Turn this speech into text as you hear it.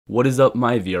What is up,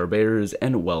 my VR bears,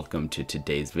 and welcome to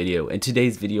today's video. In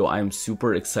today's video, I am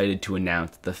super excited to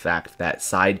announce the fact that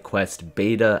SideQuest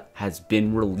beta has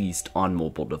been released on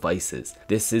mobile devices.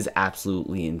 This is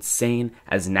absolutely insane,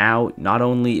 as now not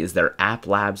only is there app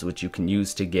labs which you can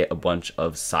use to get a bunch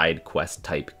of SideQuest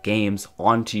type games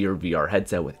onto your VR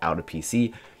headset without a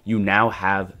PC, you now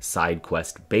have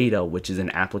SideQuest Beta, which is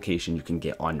an application you can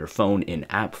get on your phone in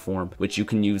app form, which you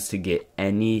can use to get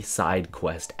any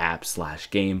SideQuest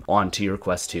app/game onto your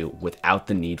Quest 2 without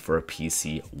the need for a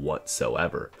PC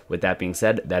whatsoever. With that being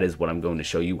said, that is what I'm going to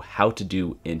show you how to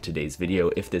do in today's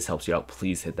video. If this helps you out,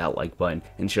 please hit that like button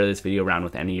and share this video around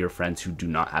with any of your friends who do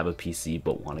not have a PC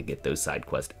but want to get those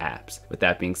SideQuest apps. With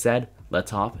that being said,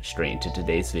 let's hop straight into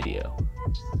today's video.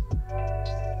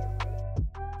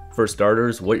 For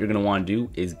starters, what you're going to want to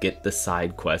do is get the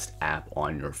SideQuest app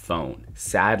on your phone.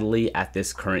 Sadly, at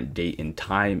this current date in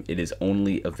time, it is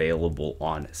only available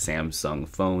on Samsung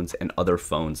phones and other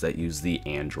phones that use the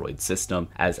Android system,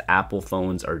 as Apple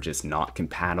phones are just not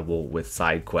compatible with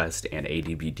SideQuest, and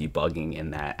ADB debugging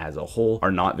and that as a whole are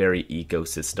not very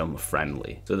ecosystem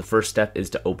friendly. So the first step is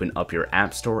to open up your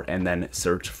app store and then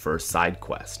search for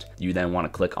SideQuest. You then want to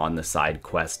click on the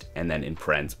SideQuest and then in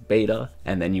parens beta,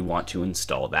 and then you want to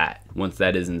install that. Once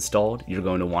that is installed, you're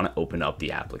going to want to open up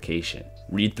the application.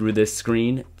 Read through this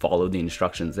screen, follow the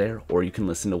instructions there, or you can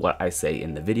listen to what I say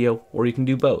in the video, or you can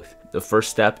do both. The first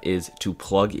step is to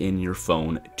plug in your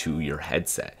phone to your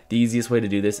headset. The easiest way to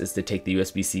do this is to take the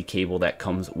USB-C cable that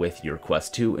comes with your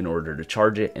Quest 2 in order to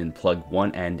charge it and plug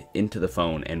one end into the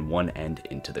phone and one end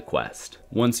into the Quest.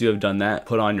 Once you have done that,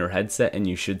 put on your headset and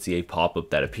you should see a pop-up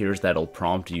that appears that'll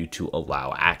prompt you to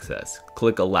allow access.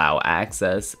 Click allow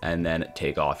access and then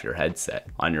take off your headset.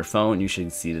 On your phone, you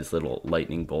should see this little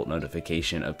lightning bolt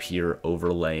notification appear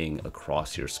overlaying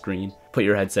across your screen. Put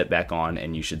your headset back on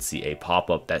and you should see a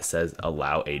pop-up that says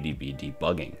allow ADB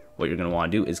debugging. What you're going to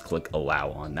want to do is click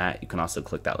allow on that. You can also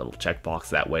click that little checkbox,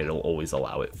 that way it'll always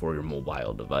allow it for your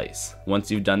mobile device. Once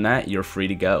you've done that, you're free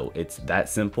to go. It's that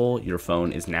simple. Your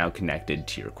phone is now connected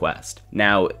to your Quest.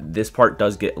 Now, this part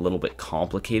does get a little bit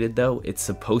complicated though. It's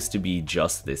supposed to be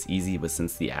just this easy, but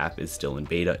since the app is still in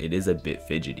beta, it is a bit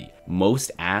fidgety.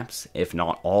 Most apps, if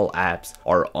not all apps,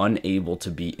 are unable to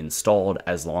be installed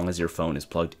as long as your phone is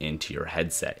plugged into your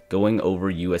headset. Going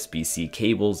over USB-C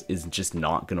cables is just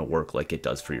not going to work like it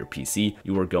does for your PC.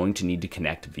 You are going to need to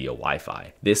connect via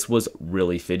Wi-Fi. This was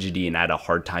really fidgety and I had a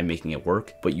hard time making it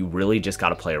work, but you really just got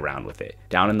to play around with it.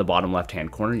 Down in the bottom left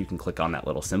hand corner, you can click on that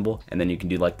little symbol and then you can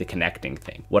do like the connecting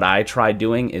thing. What I tried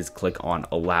doing is click on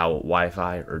allow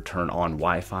Wi-Fi or turn on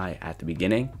Wi-Fi at the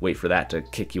beginning, wait for that to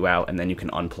kick you out, and then you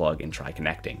can unplug and try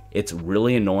connecting. It's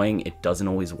really annoying, it doesn't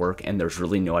always work, and there's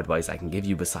really no advice I can give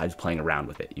you besides playing around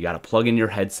with it. You got to plug in your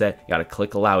headset, you got to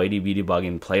click allow ADB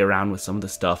debugging, play around with some of the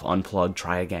stuff, unplug,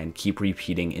 try again, keep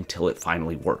repeating until it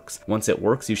finally works. Once it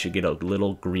works, you should get a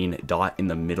little green dot in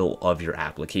the middle of your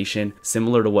application,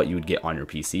 similar to what you would get on your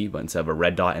PC, but instead of a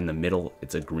red dot in the middle,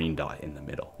 it's a green dot in the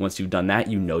middle. Once you've done that,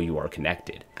 you know you are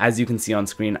connected. As you can see on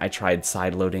screen, I tried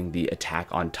sideloading the Attack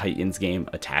on Titans game,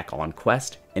 Attack on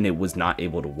Quest, and it was not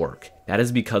able to work. That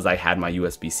is because I had my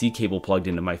USB-C cable plugged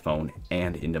into my phone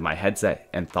and into my headset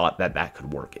and thought that that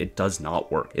could work. It does not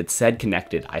work. It said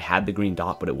connected. I had the green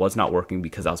dot, but it was not working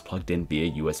because I was plugged in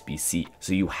via USB-C.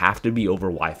 So you have to be over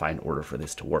Wi-Fi in order for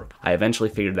this to work. I eventually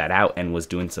figured that out and was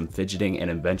doing some fidgeting and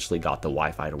eventually got the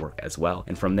Wi-Fi to work as well.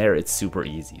 And from there, it's super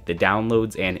easy. The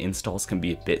downloads and installs can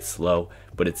be a bit slow,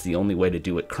 but it's the only way to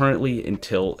do it currently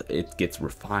until it gets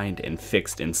refined and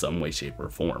fixed in some way, shape, or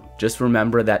form. Just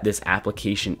remember that this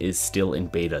application is still in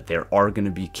beta. There are going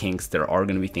to be kinks, there are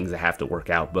going to be things that have to work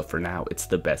out, but for now, it's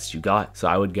the best you got, so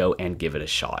I would go and give it a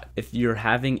shot. If you're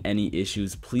having any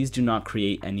issues, please do not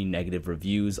create any negative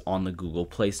reviews on the Google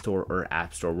Play Store or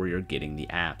App Store where you're getting the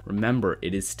app. Remember,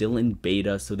 it is still in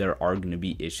beta, so there are going to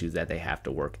be issues that they have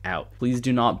to work out. Please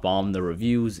do not bomb the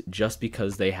reviews just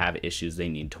because they have issues they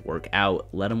need to work out.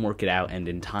 Let them work it out and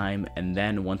in time, and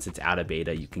then once it's out of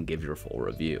beta, you can give your full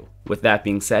review. With that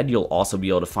being said, you'll also be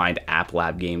able to find App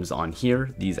Lab games on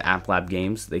here. These App Lab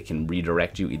games, they can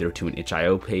redirect you either to an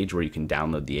itch.io page where you can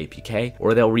download the APK,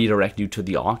 or they'll redirect you to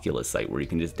the Oculus site where you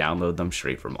can just download them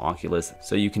straight from Oculus.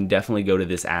 So you can definitely go to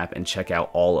this app and check out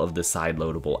all of the side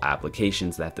loadable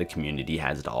applications that the community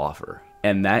has to offer.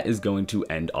 And that is going to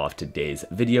end off today's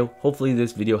video. Hopefully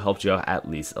this video helped you out at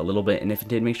least a little bit, and if it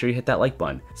did, make sure you hit that like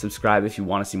button. Subscribe if you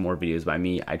want to see more videos by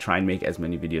me. I try and make as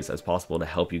many videos as possible to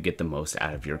help you get the most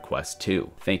out of your Quest 2.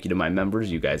 Thank you to my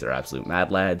members, you guys are absolute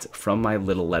mad lads. From my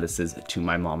little lettuces to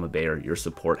my mama bear, your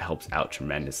support helps out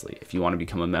tremendously. If you want to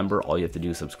become a member, all you have to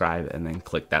do is subscribe and then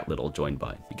click that little join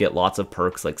button. You get lots of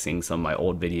perks like seeing some of my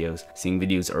old videos, seeing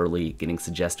videos early, getting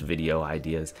suggested video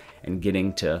ideas, and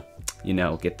getting to, you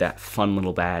know, get that fun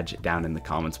little badge down in the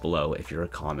comments below if you're a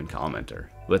common commenter.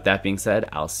 With that being said,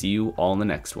 I'll see you all in the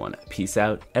next one. Peace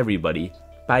out, everybody.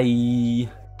 Bye.